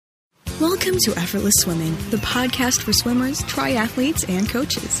Welcome to Effortless Swimming, the podcast for swimmers, triathletes, and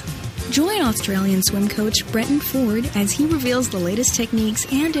coaches. Join Australian swim coach Brenton Ford as he reveals the latest techniques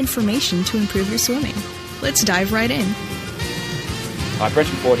and information to improve your swimming. Let's dive right in. Hi,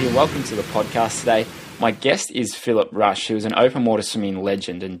 Brenton Ford here. Welcome to the podcast today. My guest is Philip Rush, who is an open water swimming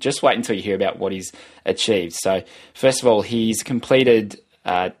legend, and just wait until you hear about what he's achieved. So, first of all, he's completed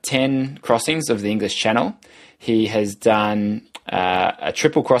 10 crossings of the English Channel. He has done a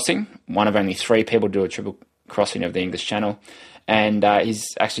triple crossing, one of only 3 people to do a triple crossing of the English Channel. And he's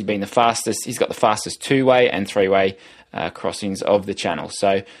actually been the fastest. He's got the fastest 2-way and 3-way crossings of the channel.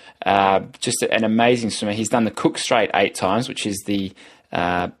 So just an amazing swimmer. He's done the Cook Strait 8 times, which is the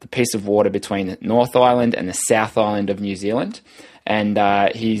piece of water between the North Island and the South Island of New Zealand. And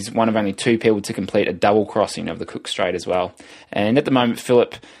he's one of only 2 people to complete a double crossing of the Cook Strait as well. And at the moment,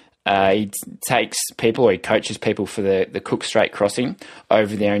 Philip, he takes people, or he coaches people for the Cook Strait crossing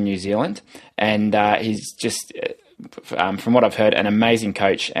over there in New Zealand. And he's just, from what I've heard, an amazing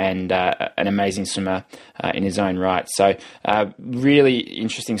coach and an amazing swimmer in his own right. So really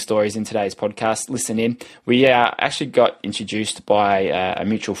interesting stories in today's podcast. Listen in. We actually got introduced by a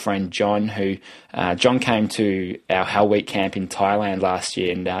mutual friend, John, who John came to our Hell Week camp in Thailand last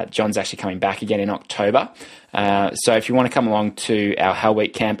year, and John's actually coming back again in October. So if you want to come along to our Hell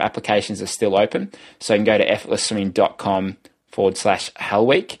Week camp, applications are still open. So you can go to effortlessswimming.com/Hell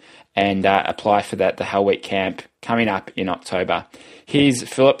Week and apply for the Hell Week camp coming up in October. Here's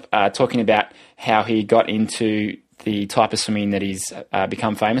Philip talking about how he got into the type of swimming that he's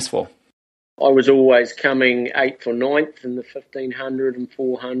become famous for. I was always coming 8th or 9th in the 1500 and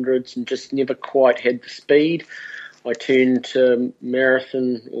 400s and just never quite had the speed. I turned to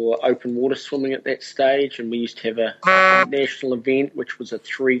marathon or open water swimming at that stage, and we used to have a national event, which was a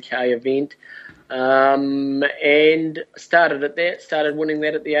 3K event, and started winning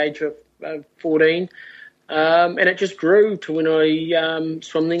that at the age of 14, and it just grew to when I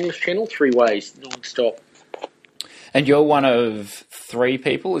swam the English Channel 3 ways non-stop. And you're one of 3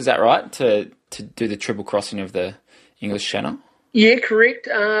 people, is that right, to do the triple crossing of the English Channel? Yeah, correct.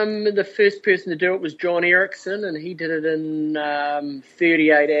 The first person to do it was John Erickson, and he did it in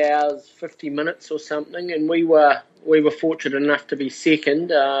 38 hours, 50 minutes or something. And we were fortunate enough to be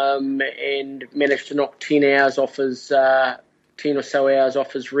second, and managed to knock 10 hours off his 10 or so hours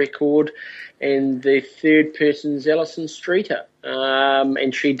off his record. And the third person's Alison Streeter,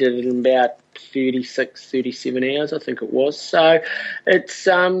 and she did it in about 36, 37 hours, I think it was. So it's,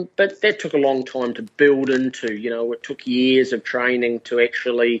 but that took a long time to build into. It took years of training to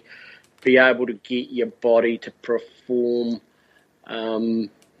actually be able to get your body to perform on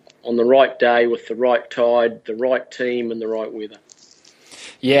the right day with the right tide, the right team, and the right weather.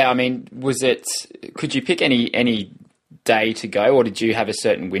 Yeah, I mean, could you pick any day to go, or did you have a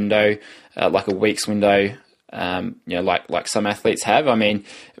certain window, like a week's window, like some athletes have? I mean,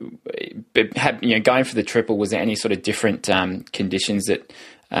 going for the triple, was there any sort of different conditions that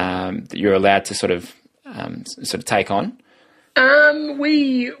you're allowed to sort of take on?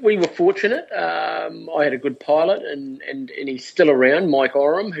 We were fortunate. I had a good pilot, and he's still around, Mike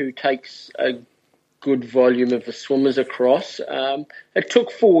Oram, who takes a good volume of the swimmers across. It took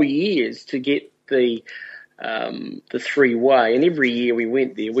 4 years to get the 3-way, and every year we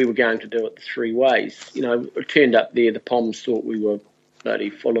went there, we were going to do it the 3 ways. It turned up there, the Poms thought we were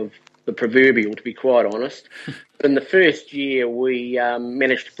bloody full of the proverbial, to be quite honest. In the first year, we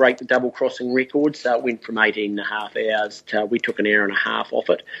managed to break the double crossing record, so it went from 18 and a half hours to we took an hour and a half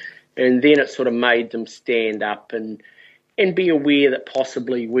off it. And then it sort of made them stand up and be aware that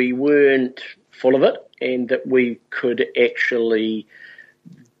possibly we weren't full of it, and that we could actually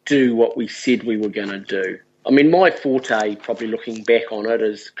do what we said we were going to do. I mean, my forte, probably looking back on it,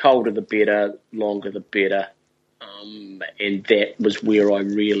 is colder the better, longer the better, and that was where I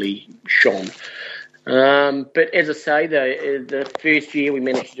really shone. But as I say, the first year we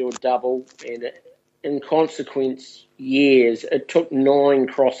managed to do a double, and in consequence years, it took 9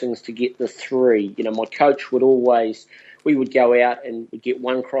 crossings to get the 3. My coach would we would go out and we'd get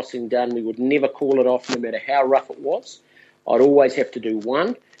 1 crossing done. We would never call it off, no matter how rough it was. I'd always have to do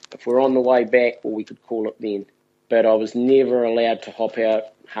 1. If we're on the way back, well, we could call it then. But I was never allowed to hop out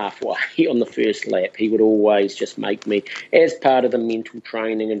halfway on the first lap. He would always just make me, as part of the mental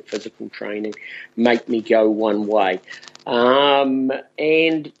training and physical training, make me go one way. And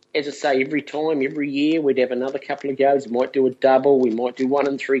as I say, every year, we'd have another couple of goes. We might do a double. We might do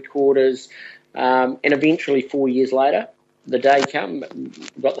 1 3/4. And eventually, 4 years later, the day come,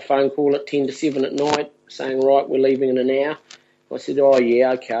 got the phone call at 10 to 7 at night saying, right, we're leaving in an hour. I said, oh,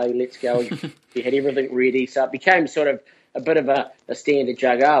 yeah, okay, let's go. We had everything ready. So it became sort of a bit of a standard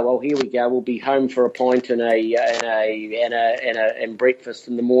jug. Oh, well, here we go. We'll be home for a pint and breakfast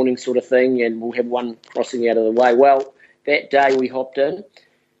in the morning sort of thing, and we'll have one crossing out of the way. Well, that day we hopped in.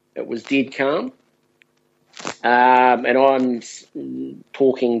 It was dead calm. And I'm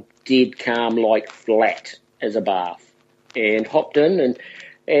talking dead calm, like flat as a bath. And hopped in,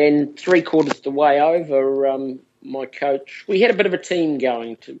 and 3/4 of the way over, my coach, we had a bit of a team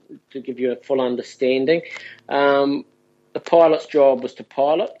going to give you a full understanding. The pilot's job was to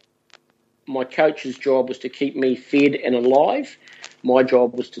pilot. My coach's job was to keep me fed and alive. My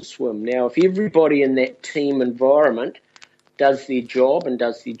job was to swim. Now, if everybody in that team environment does their job and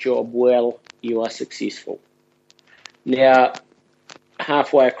does their job well, you are successful. Now,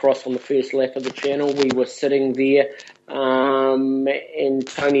 halfway across on the first lap of the channel, we were sitting there, and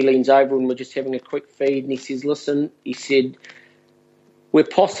Tony leans over and we're just having a quick feed, and he says, listen, he said, we're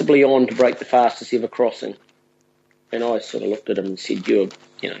possibly on to break the fastest ever crossing. And I sort of looked at him and said, you're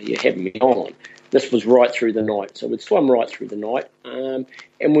having me on. This was right through the night. So we'd swum right through the night. And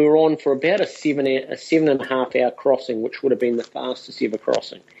we were on for about a 7.5 hour crossing, which would have been the fastest ever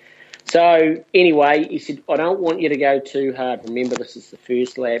crossing. So anyway, he said, I don't want you to go too hard. Remember, this is the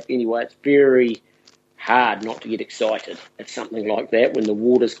first lap. Anyway, it's very hard not to get excited at something like that when the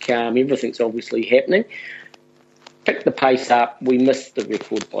water's calm, everything's obviously happening. Picked the pace up. We missed the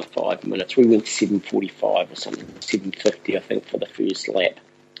record by 5 minutes. We went 7:45 or something, 7:50, I think, for the first lap,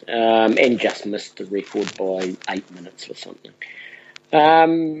 and just missed the record by 8 minutes or something.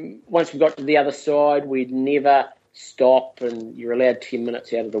 Once we got to the other side, we'd never stop, and you're allowed 10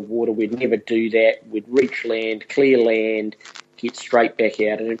 minutes out of the water. We'd never do that. We'd reach land, clear land, get straight back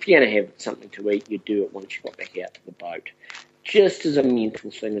out. And if you're going to have something to eat, you'd do it once you got back out to the boat. Just as a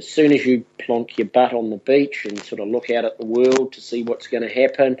mental thing, as soon as you plonk your butt on the beach and sort of look out at the world to see what's going to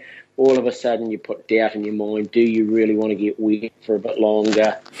happen, all of a sudden you put doubt in your mind. Do you really want to get wet for a bit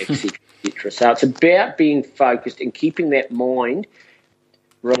longer, etc., etc. So it's about being focused and keeping that mind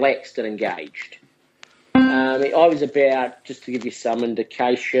relaxed and engaged. I was about, just to give you some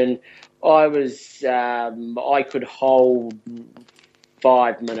indication, I could hold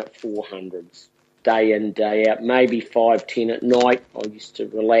 5-minute 400s day in, day out, maybe 5-10 at night. I used to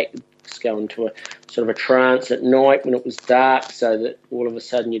relax, go into a sort of a trance at night when it was dark, so that all of a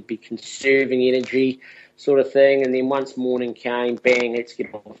sudden you'd be conserving energy sort of thing. And then once morning came, bang, let's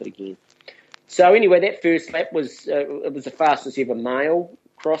get off it again. So anyway, that first lap was it was the fastest ever male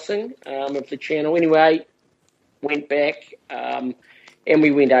crossing of the channel. Anyway, went back and we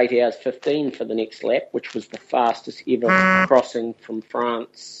went 8 hours 15 for the next lap, which was the fastest ever crossing from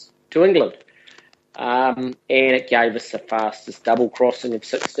France to England. And it gave us the fastest double crossing of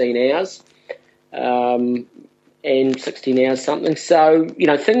 16 hours, and 16 hours something. So,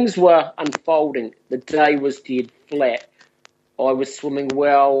 things were unfolding. The day was dead flat. I was swimming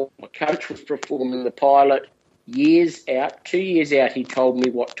well. My coach was performing, the pilot. 2 years out, he told me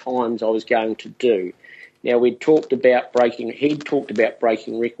what times I was going to do. Now, he'd talked about breaking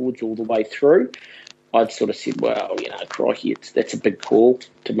records all the way through. I'd sort of said, well, crikey, that's a big call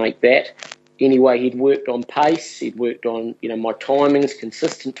to make that. Anyway, he'd worked on pace. He'd worked on, my timings,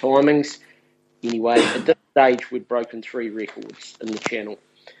 consistent timings. Anyway, at this stage, we'd broken 3 records in the channel.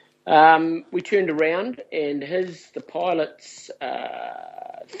 We turned around, and the pilot's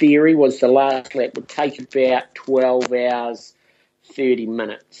theory was the last lap would take about 12 hours, 30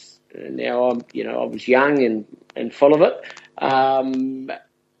 minutes. Now, I was young and full of it.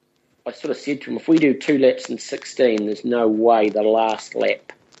 I sort of said to him, if we do 2 laps in 16, there's no way the last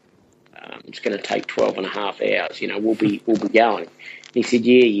lap it's going to take 12 and a half hours. We'll be going. And he said,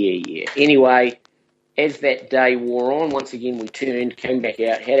 yeah. Anyway, as that day wore on, once again we turned, came back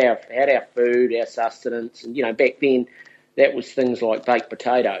out, had our food, our sustenance, and back then that was things like baked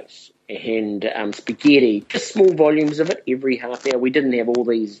potatoes and spaghetti, just small volumes of it every half hour. We didn't have all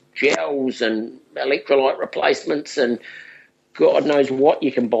these gels and electrolyte replacements and God knows what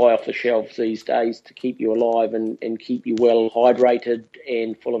you can buy off the shelves these days to keep you alive and keep you well hydrated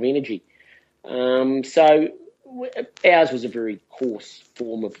and full of energy. So ours was a very coarse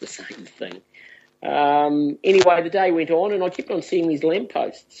form of the same thing. Anyway, the day went on and I kept on seeing these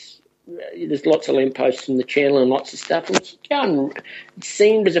lampposts. There's lots of lampposts in the channel and lots of stuff. And it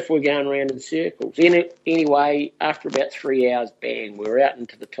seemed as if we were going around in circles. Anyway, after about 3 hours, bang, we were out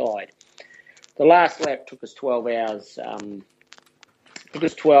into the tide. The last lap took us 12 hours.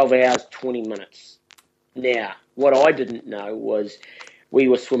 20 minutes. Now, what I didn't know was we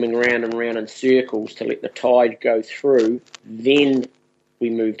were swimming round and round in circles to let the tide go through, then we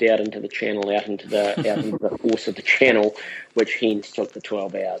moved out into the channel, out into the course of the channel, which hence took the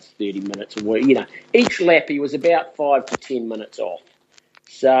 12 hours, 30 minutes a week. Each lap he was about 5 to 10 minutes off.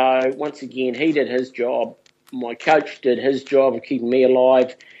 So once again, he did his job. My coach did his job of keeping me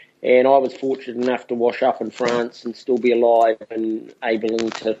alive, and I was fortunate enough to wash up in France and still be alive and able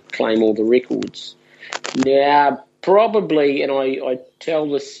to claim all the records. Now, probably, and I tell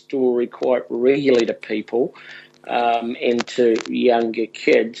this story quite regularly to people and to younger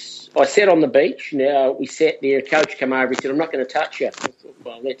kids. I sat on the beach. Now, we sat there. A coach came over. He said, "I'm not going to touch you." I thought,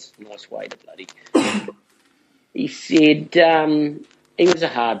 well, that's a nice way to bloody... He said... he was a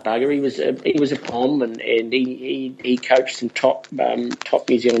hard bugger. He was a pom, and he coached some top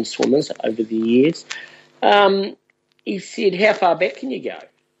New Zealand swimmers over the years. He said, "How far back can you go?"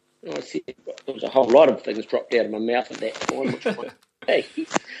 And I said, well, there was a whole lot of things dropped out of my mouth at that time, which might be.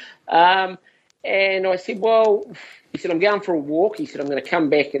 And I said, well, he said, "I'm going for a walk." He said, "I'm going to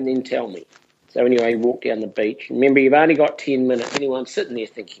come back and then tell me." So anyway, he walked down the beach. Remember, you've only got 10 minutes. Anyway, I'm sitting there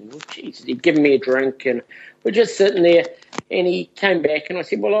thinking, well, geez, he'd given me a drink, and we're just sitting there, and he came back, and I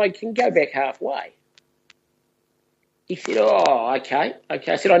said, well, I can go back halfway. He said, oh, okay.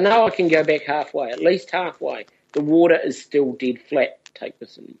 I said, I know I can go back halfway, at least halfway. The water is still dead flat. Take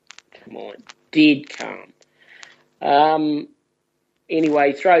this into mind. Dead calm.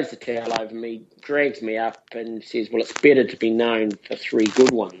 Anyway, he throws the towel over me, drags me up, and says, well, it's better to be known for 3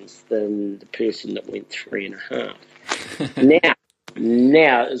 good ones than the person that went 3.5.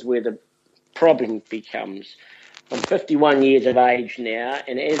 Now is where the problem becomes. I'm 51 years of age now,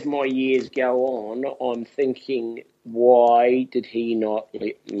 and as my years go on, I'm thinking, why did he not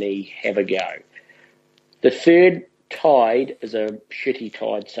let me have a go? The third tide is a shitty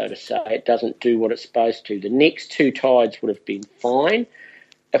tide, so to say. It doesn't do what it's supposed to. The next 2 tides would have been fine.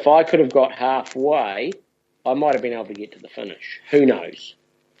 If I could have got halfway, I might have been able to get to the finish. Who knows?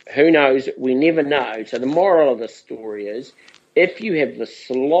 Who knows? We never know. So the moral of the story is, if you have the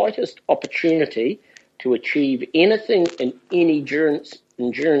slightest opportunity to achieve anything in any endurance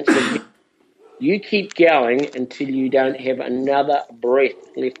event, you keep going until you don't have another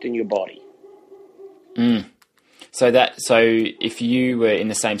breath left in your body. Mm. So if you were in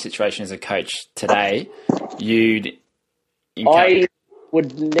the same situation as a coach today, I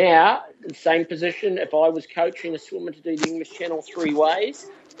would now, the same position, if I was coaching a swimmer to do the English Channel 3 ways,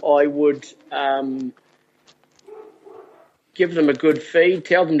 I would give them a good feed,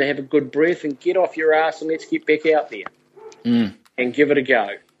 tell them to have a good breath, and get off your ass and let's get back out there and give it a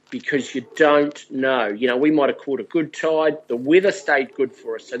go, because you don't know. We might have caught a good tide. The weather stayed good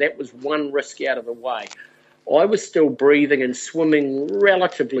for us, so that was one risk out of the way. I was still breathing and swimming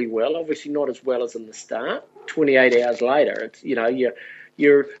relatively well, obviously not as well as in the start. 28 hours later, it's,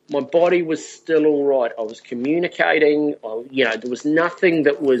 my body was still all right. I was communicating. There was nothing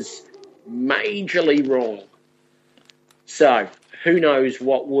that was majorly wrong. So who knows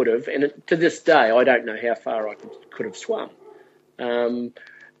what would have? And to this day, I don't know how far I could have swum.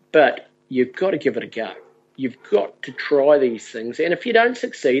 But you've got to give it a go. You've got to try these things. And if you don't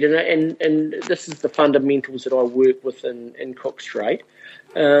succeed, and this is the fundamentals that I work with in Cook Strait,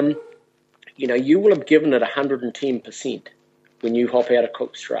 you will have given it 110% when you hop out of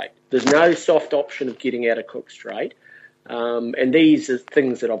Cook Strait. There's no soft option of getting out of Cook Strait. And these are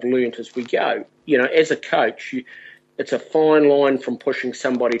things that I've learnt as we go. As a coach, it's a fine line from pushing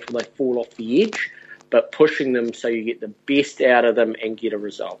somebody till they fall off the edge, but pushing them so you get the best out of them and get a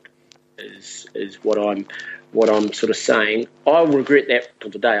result. Is what I'm sort of saying. I'll regret that till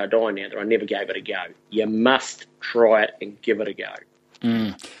the day I die now, that I never gave it a go. You must try it and give it a go.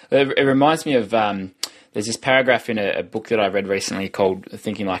 It reminds me of there's this paragraph in a book that I read recently called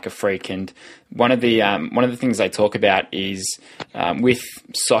Thinking Like a Freak, and one of the things they talk about is with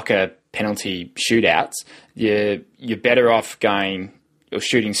soccer penalty shootouts, you're better off going or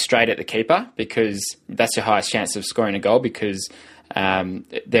shooting straight at the keeper, because that's your highest chance of scoring a goal, because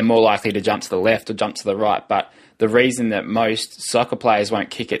they're more likely to jump to the left or jump to the right. But the reason that most soccer players won't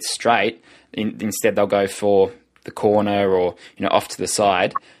kick it straight, instead they'll go for the corner or off to the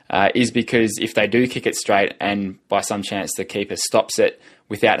side, is because if they do kick it straight and by some chance the keeper stops it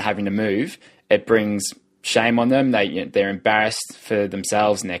without having to move, it brings shame on them. They're embarrassed for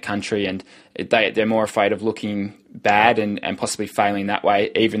themselves and their country, and they're more afraid of looking bad and possibly failing that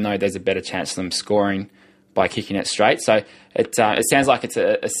way, even though there's a better chance of them scoring by kicking it straight. So it sounds like it's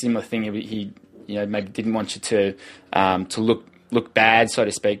a similar thing. He maybe didn't want you to look bad, so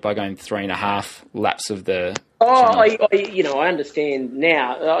to speak, by going 3.5 laps of the. I understand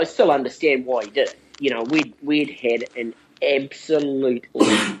now. I still understand why he did it. We'd had an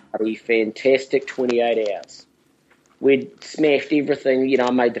absolutely fantastic 28 hours. we'd smashed everything. You know,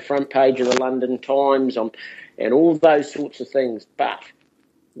 I made the front page of the London Times and all those sorts of things. But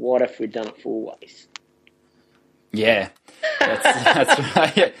what if we'd done it 4 ways? Yeah, that's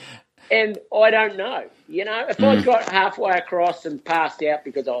right. And I don't know. You know, if I got halfway across and passed out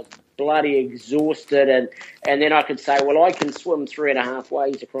because I was bloody exhausted, and then I could say, well, I can swim 3.5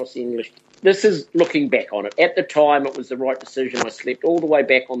 ways across the English. This is looking back on it. At the time, it was the right decision. I slept all the way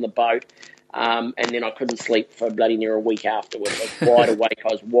back on the boat, and then I couldn't sleep for bloody near a week afterwards. I was wide awake.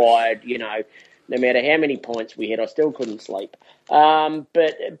 I was wired. You know, no matter how many pints we had, I still couldn't sleep. But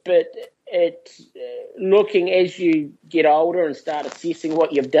it's looking as you get older and start assessing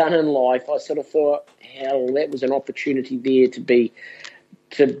what you've done in life, I sort of thought, hell, that was an opportunity there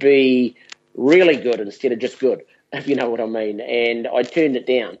to be really good instead of just good, if you know what I mean. And I turned it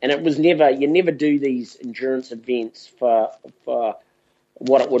down. And it was you never do these endurance events for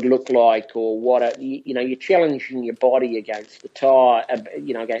what it would look like, or you're challenging your body against the tide,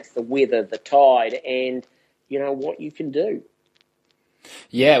 against the weather, the tide, and you know what you can do.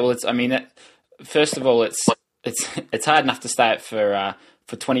 Yeah, well, first of all, it's hard enough to stay up for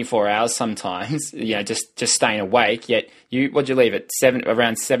 24 hours sometimes. You know, just staying awake. Yet what'd you leave at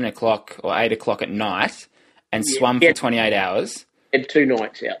around 7 o'clock or 8 o'clock at night, and swum for 28 hours. Had 2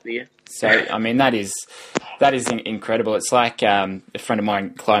 nights out there. So I mean, that is incredible. It's like a friend of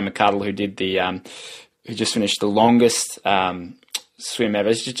mine, Chloe McCuddle, who just finished the longest swim ever.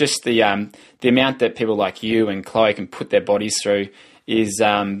 It's just the amount that people like you and Chloe can put their bodies through is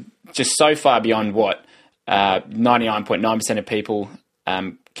just so far beyond what 99.9% of people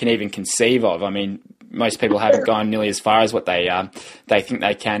can even conceive of. I mean, most people haven't gone nearly as far as what they think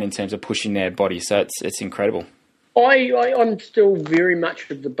they can in terms of pushing their body. So it's incredible. I'm still very much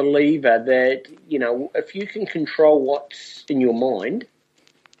of the believer that, you know, if you can control what's in your mind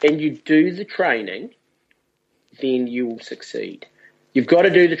and you do the training, then you will succeed. You've got to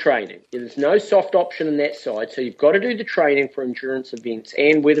do the training. There's no soft option on that side. So you've got to do the training for endurance events,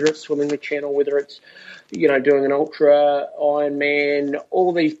 and whether it's swimming the channel, whether it's, you know, doing an ultra, Ironman,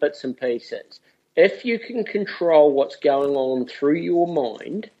 all these bits and pieces. If you can control what's going on through your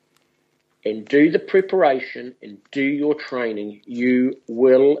mind and do the preparation and do your training, you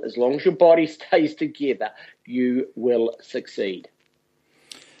will, as long as your body stays together, you will succeed.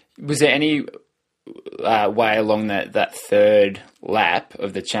 Was there any way along that third lap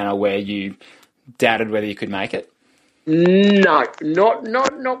of the channel where you doubted whether you could make it? No, not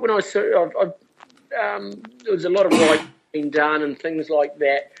when I saw. There was a lot of writing being done and things like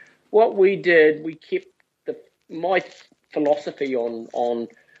that. What we did, we kept my philosophy on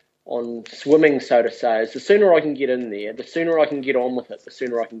swimming, so to say, is the sooner I can get in there, the sooner I can get on with it, the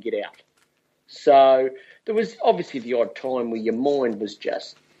sooner I can get out. So there was obviously the odd time where your mind was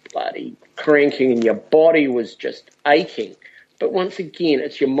just bloody cranking and your body was just aching. But once again,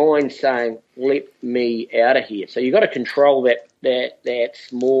 it's your mind saying, let me out of here. So you've got to control that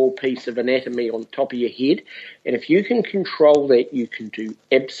small piece of anatomy on top of your head. And if you can control that, you can do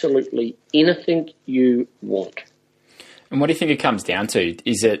absolutely anything you want. And what do you think it comes down to?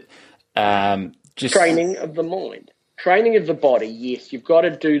 Is it just training of the mind? Training of the body, yes, you've got to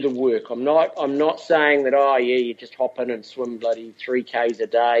do the work. I'm not saying that, you just hop in and swim bloody 3Ks a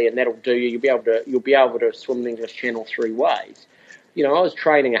day and that'll do you. You'll be able to swim the English Channel 3 ways. You know, I was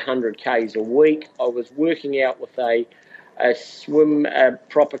training 100Ks a week. I was working out with a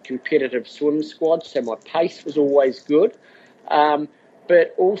proper competitive swim squad, so my pace was always good.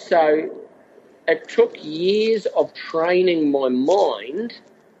 But also, it took years of training my mind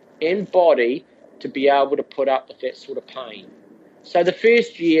and body to be able to put up with that sort of pain. So the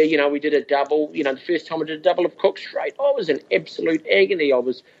first year, you know, we did a double. You know, the first time I did a double of Cook Strait, I was in absolute agony. I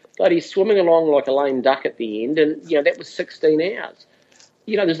was bloody swimming along like a lame duck at the end, and, you know, that was 16 hours.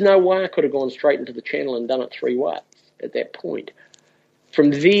 You know, there's no way I could have gone straight into the channel and done it 3 ways at that point.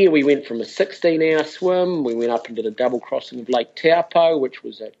 From there, we went from a 16-hour swim, we went up and did a double crossing of Lake Taupo, which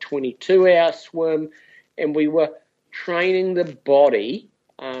was a 22-hour swim, and we were training the body,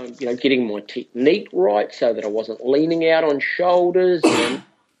 getting my technique right so that I wasn't leaning out on shoulders and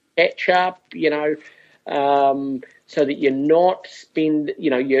catch up, so that you're not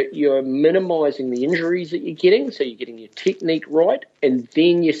you're minimising the injuries that you're getting, so you're getting your technique right, and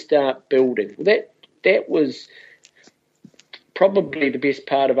then you start building. That was probably the best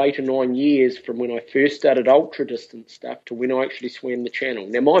part of 8 or 9 years from when I first started ultra distance stuff to when I actually swam the channel.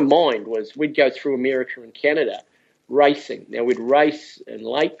 Now, my mind was we'd go through America and Canada racing. Now, we'd race in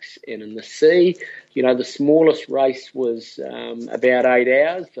lakes and in the sea. You know, the smallest race was about 8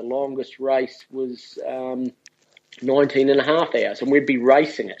 hours. The longest race was 19 and a half hours, and we'd be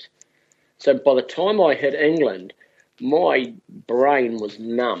racing it. So by the time I hit England, my brain was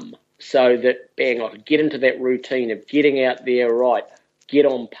numb. So that, bang, I could get into that routine of getting out there, right, get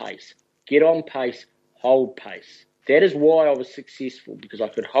on pace, hold pace. That is why I was successful, because I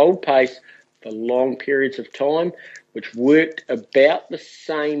could hold pace for long periods of time, which worked about the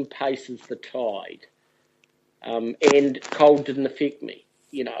same pace as the tide. And cold didn't affect me.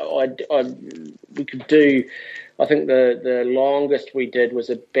 You know, we could do, I think the longest we did was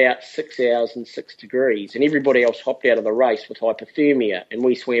about 6 hours and 6 degrees, and everybody else hopped out of the race with hypothermia, and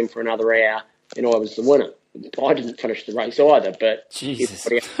we swam for another hour, and I was the winner. I didn't finish the race either, but Jesus,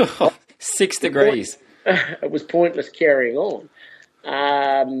 6 degrees. It was pointless carrying on.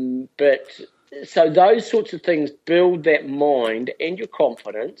 But so those sorts of things build that mind and your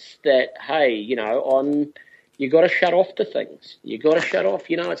confidence that, hey, you know, you got to shut off to things. You got to shut off.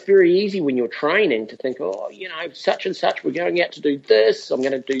 You know, it's very easy when you're training to think, oh, you know, such and such, we're going out to do this. I'm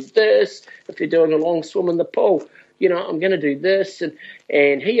going to do this. If you're doing a long swim in the pool, you know, I'm going to do this.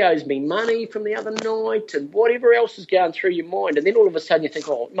 And he owes me money from the other night, and whatever else is going through your mind. And then all of a sudden you think,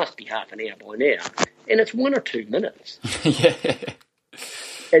 oh, it must be half an hour by now. And it's 1 or 2 minutes. Yeah.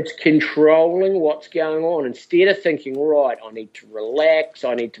 It's controlling what's going on instead of thinking, right, I need to relax.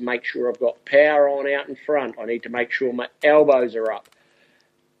 I need to make sure I've got power on out in front. I need to make sure my elbows are up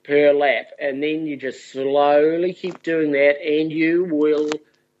per lap. And then you just slowly keep doing that, and you will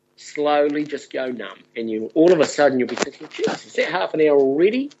slowly just go numb. And you all of a sudden you'll be thinking, geez, is that half an hour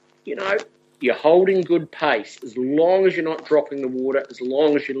already? You know, you're holding good pace. As long as you're not dropping the water, as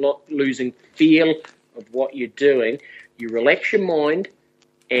long as you're not losing feel of what you're doing, you relax your mind,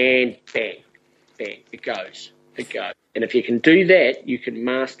 and bang, bang, it goes. And if you can do that, you can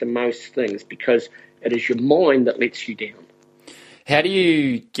master most things, because it is your mind that lets you down. How do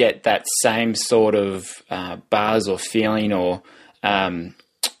you get that same sort of buzz or feeling, or I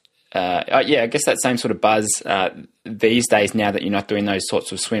guess that same sort of buzz these days, now that you're not doing those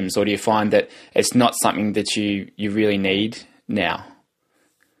sorts of swims? Or do you find that it's not something that you really need now?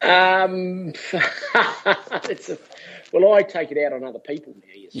 Well, I take it out on other people now.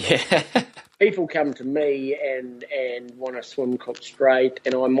 Yeah. People come to me and want to swim Cook Strait,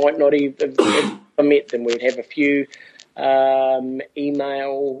 and I might not even, if I met them, we'd have a few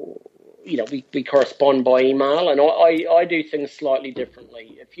email, you know, we correspond by email, and I do things slightly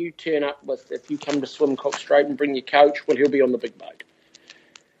differently. If you come to swim Cook Strait and bring your coach, well, he'll be on the big boat.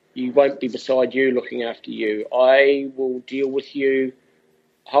 You won't be beside you looking after you. I will deal with you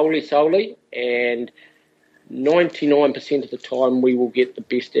wholly solely, and 99% of the time we will get the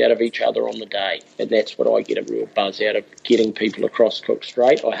best out of each other on the day, and that's what I get a real buzz out of, getting people across Cook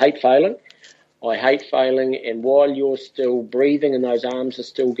Strait. I hate failing, and while you're still breathing and those arms are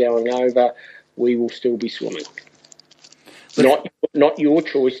still going over, we will still be swimming. Not your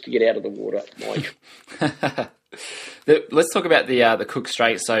choice to get out of the water, my choice. Let's talk about the Cook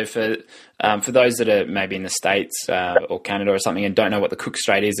Strait. So for those that are maybe in the States or Canada or something and don't know what the Cook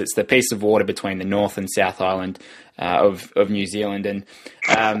Strait is, it's the piece of water between the North and South Island of New Zealand. And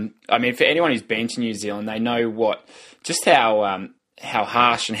I mean, for anyone who's been to New Zealand, they know just how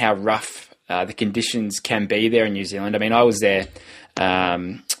harsh and how rough the conditions can be there in New Zealand. I mean, I was there.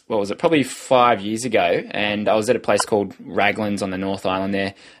 What was it? Probably 5 years ago, and I was at a place called Raglan's on the North Island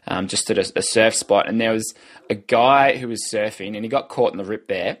there, just at a surf spot, and there was a guy who was surfing, and he got caught in the rip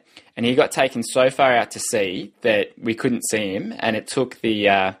there, and he got taken so far out to sea that we couldn't see him, and it took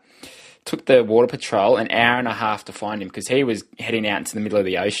the water patrol an hour and a half to find him, because he was heading out into the middle of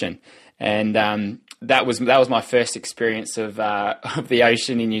the ocean. And that was my first experience of the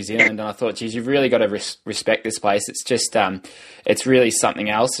ocean in New Zealand, and I thought, geez, you've really got to respect this place. It's just it's really something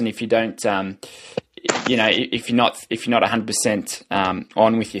else. And if you don't, if you're not 100%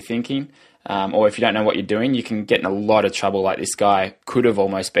 on with your thinking, or if you don't know what you're doing, you can get in a lot of trouble, like this guy could have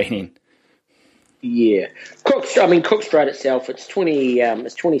almost been in. Yeah, Cook Strait itself, it's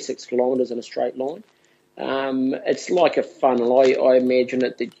 26 kilometres in a straight line. It's like a funnel. I imagine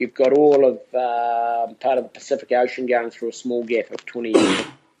it that you've got all of part of the Pacific Ocean going through a small gap of 20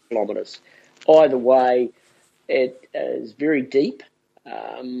 kilometres. Either way, it is very deep,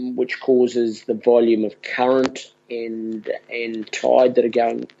 which causes the volume of current and tide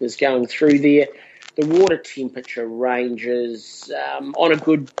that is going through there. The water temperature ranges on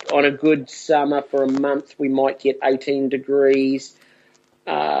a good summer for a month. We might get 18 degrees.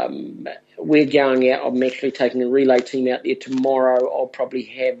 We're going out. I'm actually taking a relay team out there tomorrow. I'll probably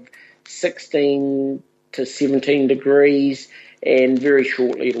have 16 to 17 degrees, and very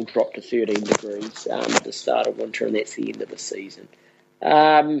shortly it'll drop to 13 degrees at the start of winter, and that's the end of the season.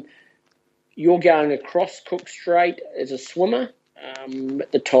 You're going across Cook Strait as a swimmer.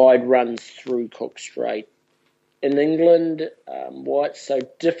 The tide runs through Cook Strait in England, why it's so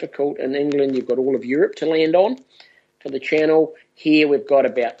difficult in England, you've got all of Europe to land on for the channel. Here we've got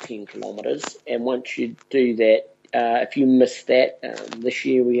about 10 kilometres, and once you do that, if you miss that, this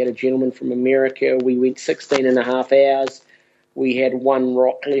year we had a gentleman from America, we went 16 and a half hours, we had one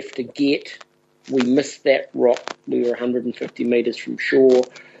rock left to get, we missed that rock, we were 150 metres from shore,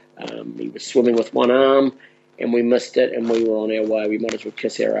 he was swimming with one arm, and we missed it, and we were on our way. We might as well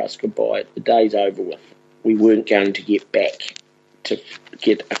kiss our ass goodbye. The day's over with. We weren't going to get back to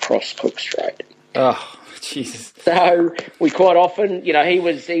get across Cook Strait. Oh, Jesus! So we quite often, he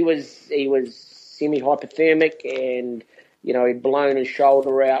was semi-hypothermic, and he'd blown his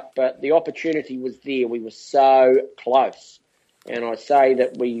shoulder out, but the opportunity was there. We were so close, and I say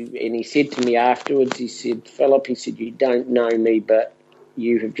that and he said to me afterwards, he said, "Philip," he said, "you don't know me, but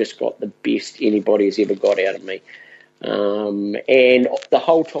you have just got the best anybody has ever got out of me." And the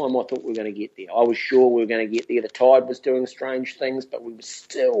whole time I thought we were going to get there. I was sure we were going to get there. The tide was doing strange things, but we were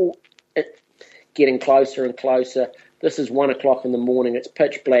still getting closer and closer. This is 1 o'clock in the morning. It's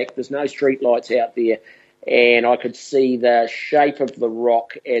pitch black. There's no street lights out there. And I could see the shape of the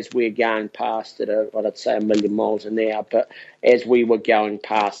rock as we're going past it. I'd say 1 million miles an hour. But as we were going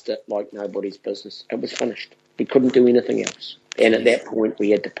past it like nobody's business, it was finished. We couldn't do anything else. And at that point,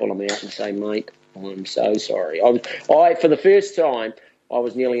 we had to pull him out and say, "Mate, I'm so sorry." I for the first time, I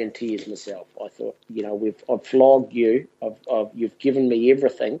was nearly in tears myself. I thought, I've flogged you. You've given me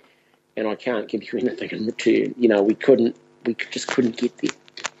everything, and I can't give you anything in return. We just couldn't get there.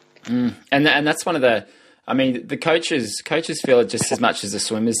 And that's one of the. I mean, the coaches feel it just as much as the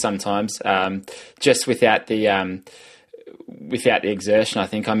swimmers sometimes, just without the exertion, I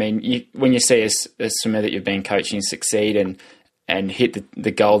think. I mean, when you see a swimmer that you've been coaching succeed and hit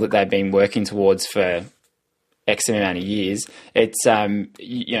the goal that they've been working towards for X amount of years, it's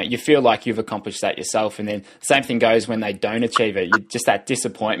you feel like you've accomplished that yourself. And then the same thing goes when they don't achieve it. Just that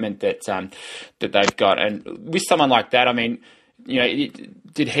disappointment that they've got. And with someone like that, I mean,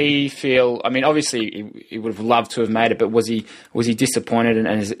 did he feel? I mean, obviously he would have loved to have made it, but was he disappointed?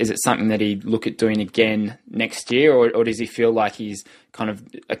 And is it something that he'd look at doing again next year, or does he feel like he's kind of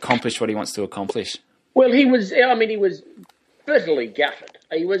accomplished what he wants to accomplish? Well, he was bitterly gutted.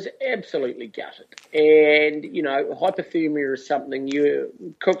 He was absolutely gutted. And, hypothermia is something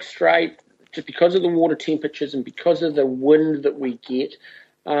Cook Strait, just because of the water temperatures and because of the wind that we get,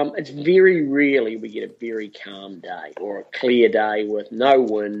 it's very rarely we get a very calm day or a clear day with no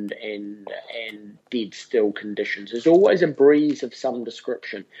wind and dead still conditions. There's always a breeze of some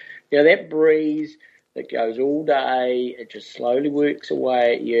description. Now, that breeze that goes all day, it just slowly works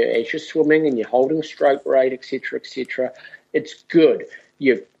away at you as you're swimming and you're holding stroke rate, etc., etc. It's good.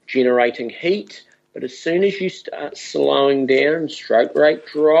 You're generating heat, but as soon as you start slowing down, stroke rate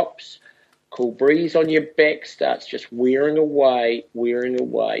drops, cool breeze on your back starts just wearing away. We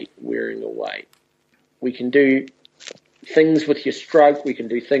can do things with your stroke, we can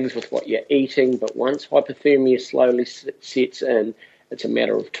do things with what you're eating, but once hypothermia slowly sets in, it's a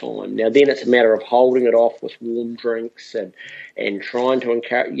matter of time. Now, then it's a matter of holding it off with warm drinks and trying to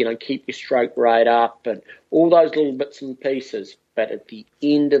encourage, keep your stroke rate up and all those little bits and pieces. But at the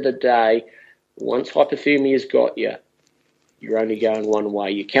end of the day, once hypothermia's got you, you're only going one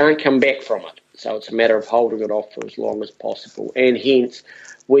way. You can't come back from it. So it's a matter of holding it off for as long as possible. And hence,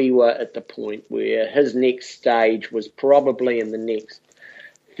 we were at the point where his next stage was probably in the next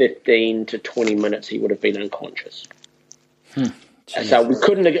 15 to 20 minutes, he would have been unconscious. So we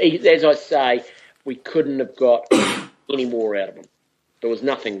couldn't have, as I say, we couldn't have got any more out of him. There was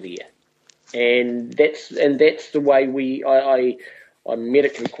nothing there. And that's the way I'm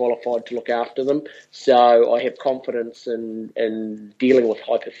medically qualified to look after them, so I have confidence in dealing with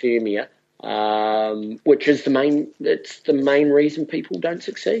hypothermia, which is the main reason people don't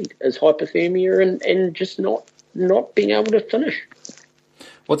succeed is hypothermia and just not being able to finish.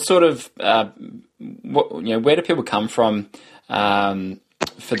 What sort of where do people come from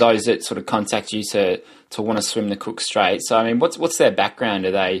for those that sort of contact you to want to swim the Cook Strait? So I mean, what's their background?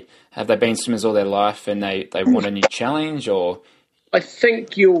 Have they been swimmers all their life and they want a new challenge, or? I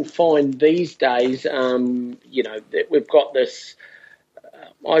think you'll find these days, that we've got this.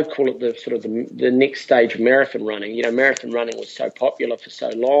 I call it the sort of the next stage of marathon running. Marathon running was so popular for so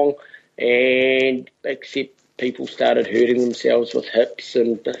long, and except people started hurting themselves with hips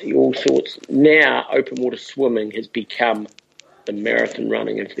and all sorts. Now, open water swimming has become the marathon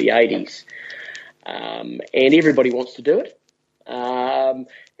running of the 80s, and everybody wants to do it.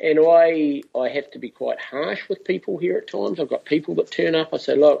 And I have to be quite harsh with people here at times. I've got people that turn up. I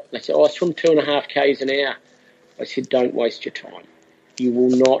say, look, they say, I swim 2.5 Ks an hour. I said, don't waste your time. you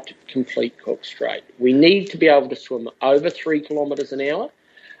will not complete Cook Strait. We need to be able to swim over 3 kilometres an hour,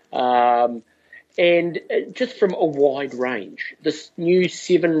 and just from a wide range. This new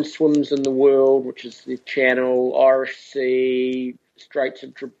 7 swims in the world, which is the Channel, Irish Sea, Straits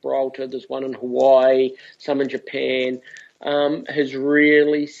of Gibraltar, there's one in Hawaii, some in Japan, has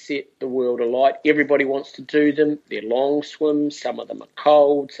really set the world alight. Everybody wants to do them. They're long swims. Some of them are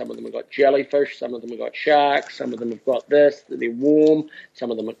cold. Some of them have got jellyfish. Some of them have got sharks. Some of them have got this. They're warm. Some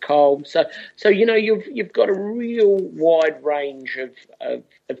of them are cold. So you've got a real wide range of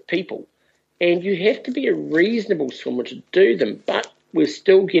people, and you have to be a reasonable swimmer to do them. But I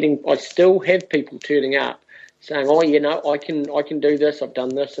still have people turning up saying, I can do this. I've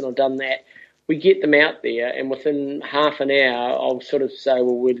done this and I've done that. We get them out there, and within half an hour, I'll sort of say,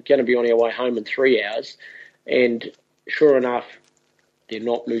 well, we're going to be on our way home in 3 hours. And sure enough, they're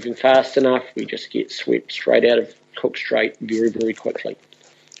not moving fast enough. We just get swept straight out of Cook Strait very, very quickly.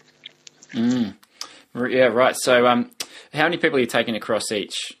 Yeah, right. So how many people are you taking across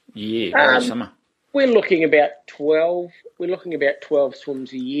each year or each summer? We're looking about 12. We're looking about 12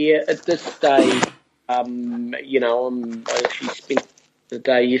 swims a year. At this stage, I actually spent the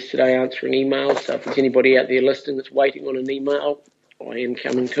day yesterday answering emails, so if there's anybody out there listening that's waiting on an email, I am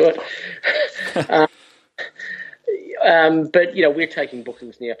coming to it. But we're taking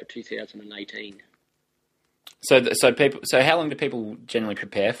bookings now for 2018. So how long do people generally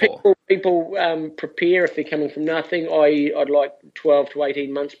prepare for? People prepare if they're coming from nothing. I'd like 12 to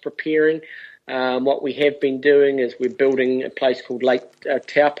 18 months preparing. What we have been doing is we're building a place called Lake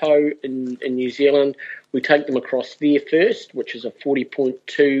Taupo in New Zealand. We take them across there first, which is a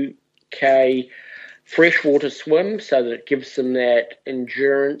 40.2k freshwater swim, so that it gives them that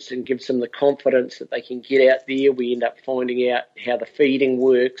endurance and gives them the confidence that they can get out there. We end up finding out how the feeding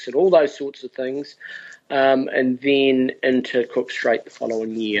works and all those sorts of things, and then into Cook Strait the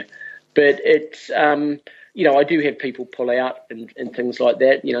following year. But it's I do have people pull out and things like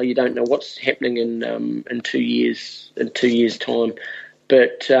that. You don't know what's happening in 2 years. In 2 years' time.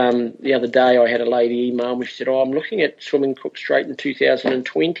 But the other day I had a lady email me. She said, I'm looking at swimming Cook Strait in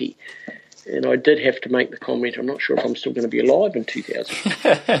 2020. And I did have to make the comment, I'm not sure if I'm still going to be alive in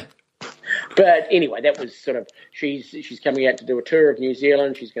 2000. But anyway, that was sort of, she's coming out to do a tour of New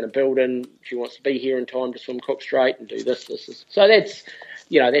Zealand. She's going to build in. She wants to be here in time to swim Cook Strait and do this. So that's,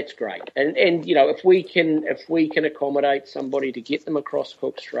 that's great. And if we can accommodate somebody to get them across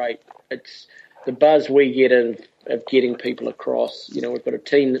Cook Strait, it's the buzz we get of getting people across. We've got a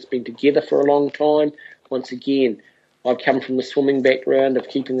team that's been together for a long time. Once again, I've come from the swimming background of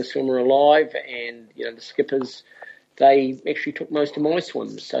keeping the swimmer alive, and the skippers, they actually took most of my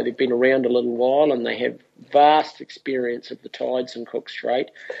swims, so they've been around a little while and they have vast experience of the tides in Cook Strait.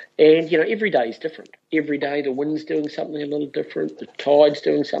 And every day is different. Every day the wind's doing something a little different, the tide's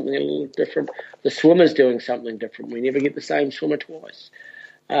doing something a little different, the swimmer's doing something different. We never get the same swimmer twice.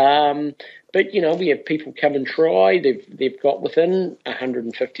 But we have people come and try. They've got within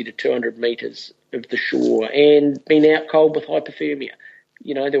 150 to 200 metres of the shore and been out cold with hypothermia.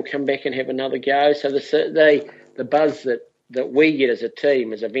 They'll come back and have another go. So the buzz that we get as a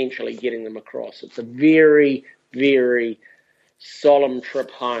team is eventually getting them across. It's a very, very solemn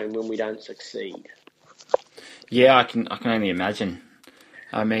trip home when we don't succeed. Yeah, I can only imagine.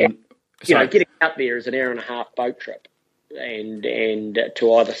 I mean, getting out there is an hour and a half boat trip. And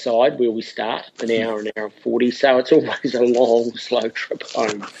to either side where we start, an hour and 40. So it's always a long, slow trip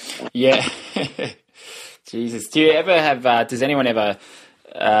home. Yeah. Jesus. Do you ever have, does anyone ever,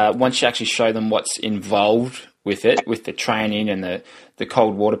 once you actually show them what's involved with it, with the training and the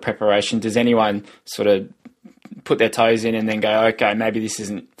cold water preparation, does anyone sort of put their toes in and then go, okay, maybe this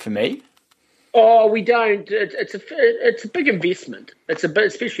isn't for me? Oh, we don't. It's a big investment.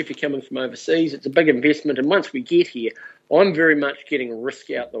 Especially if you're coming from overseas, it's a big investment. And once we get here, I'm very much getting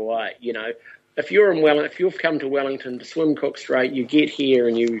risk out the way. If you've come to Wellington to swim Cook Strait, you get here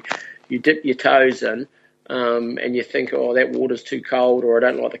and you dip your toes in, and you think, oh, that water's too cold, or I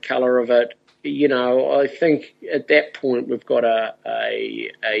don't like the colour of it. I think at that point we've got a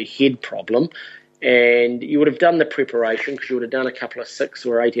head problem. And you would have done the preparation because you would have done a couple of 6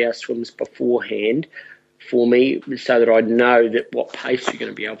 or 8 hour swims beforehand for me, so that I'd know that what pace you're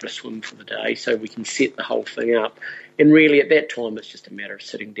going to be able to swim for the day, so we can set the whole thing up. And really at that time it's just a matter of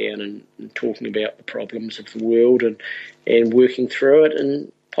sitting down and talking about the problems of the world and working through it,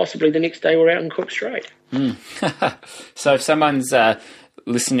 and possibly the next day we're out in Cook Strait. So if someone's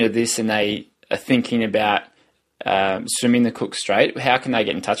listening to this and they are thinking about swimming the Cook Strait, how can they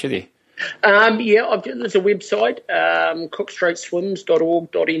get in touch with you? There's a website,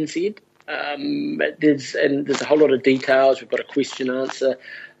 cookstraitswims.org.nz. There's a whole lot of details. We've got a question answer,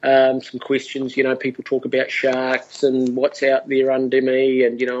 some questions. People talk about sharks and what's out there under me,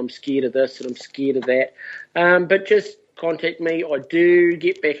 and I'm scared of this and I'm scared of that. But just contact me. I do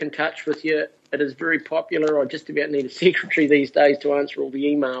get back in touch with you. It is very popular. I just about need a secretary these days to answer all the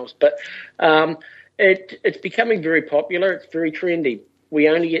emails. But it's becoming very popular. It's very trendy. We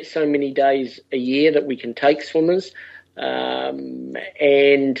only get so many days a year that we can take swimmers, and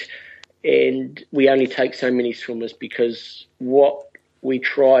we only take so many swimmers because what we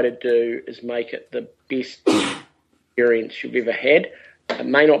try to do is make it the best experience you've ever had. It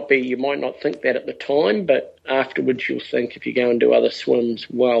may not be, you might not think that at the time, but afterwards you'll think, if you go and do other swims,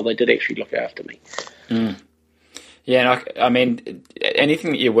 well, they did actually look after me. Mm. Yeah, and I mean,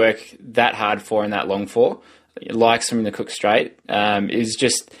 anything that you work that hard for and that long for, like swimming the Cook Strait, is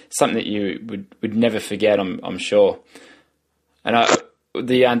just something that you would never forget, I'm sure. And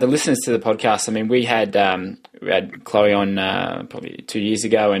the listeners to the podcast, I mean, we had Chloe on probably 2 years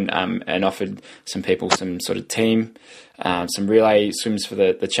ago, and offered some people some sort of team, some relay swims for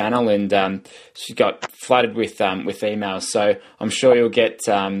the channel, and she got flooded with emails. So I'm sure you'll get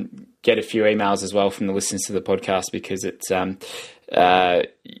a few emails as well from the listeners to the podcast, because it's I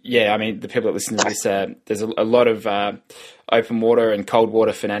mean, the people that listen to this, there's a lot of open water and cold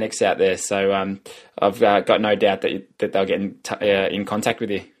water fanatics out there. So I've got no doubt that they'll get in contact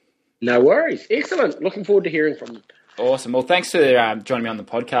with you. No worries. Excellent. Looking forward to hearing from them. Awesome. Well, thanks for joining me on the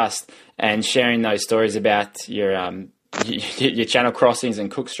podcast and sharing those stories about your channel crossings and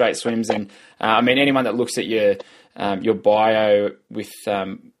Cook Strait swims. And I mean, anyone that looks at your bio with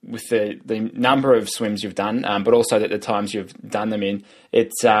the number of swims you've done, but also the times you've done them in,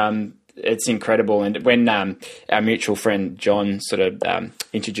 it's incredible. And when our mutual friend John sort of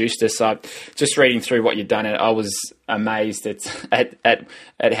introduced us, just reading through what you'd done, and I was amazed at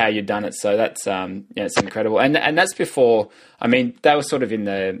how you'd done it. So that's it's incredible. And that's before, I mean, that was sort of in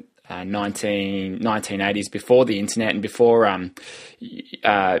the 1980s, before the internet, and before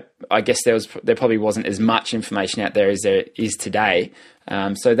I guess there probably wasn't as much information out there as there is today.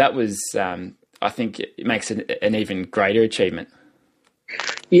 So that was, I think it makes it an even greater achievement.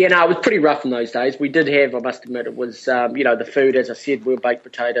 Yeah, no, it was pretty rough in those days. We did have, I must admit, it was, the food, as I said, were baked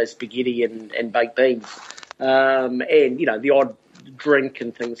potatoes, spaghetti and baked beans, and, the odd drink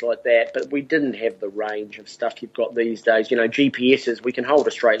and things like that. But we didn't have the range of stuff you've got these days. GPSs, we can hold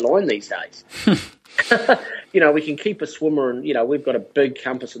a straight line these days. We can keep a swimmer, and, we've got a big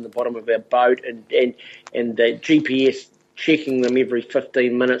compass in the bottom of our boat, and the GPS checking them every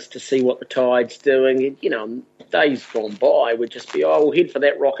 15 minutes to see what the tide's doing. And, days gone by would just be, we'll head for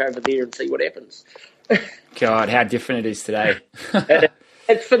that rock over there and see what happens. God, how different it is today.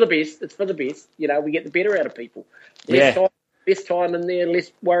 It's for the best. It's for the best. We get the better out of people. Less time in there, less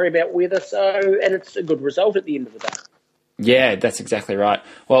worry about weather. And it's a good result at the end of the day. Yeah, that's exactly right.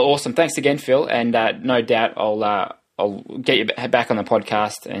 Well, awesome. Thanks again, Phil. And no doubt I'll get you back on the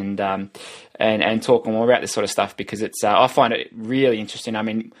podcast and talk more about this sort of stuff, because it's I find it really interesting. I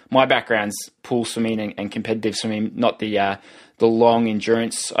mean, my background's pool swimming and competitive swimming, not the long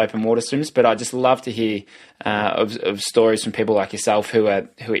endurance open water swims, but I just love to hear of stories from people like yourself who are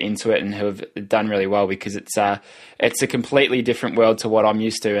into it and who have done really well, because it's a completely different world to what I'm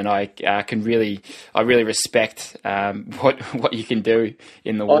used to, and I really respect what you can do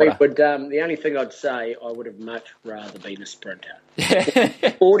in the water. I would, the only thing I'd say, I would have much rather been a sprinter.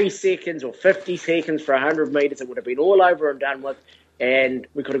 40 seconds or 50 seconds for 100 metres, it would have been all over and done with, and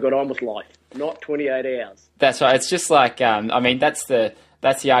we could have got on with life, not 28 hours. That's right. It's just like, I mean, that's the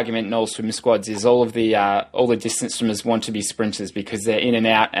argument in all swim squads, is all the distance swimmers want to be sprinters because they're in and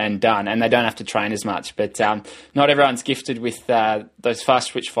out and done, and they don't have to train as much. But not everyone's gifted with those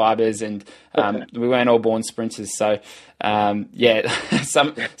fast twitch fibres, and we weren't all born sprinters. So some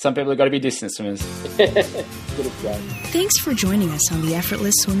people have got to be distance swimmers. Thanks for joining us on the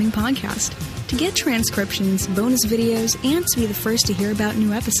Effortless Swimming Podcast. To get transcriptions, bonus videos, and to be the first to hear about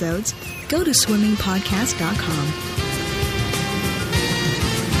new episodes, go to swimmingpodcast.com.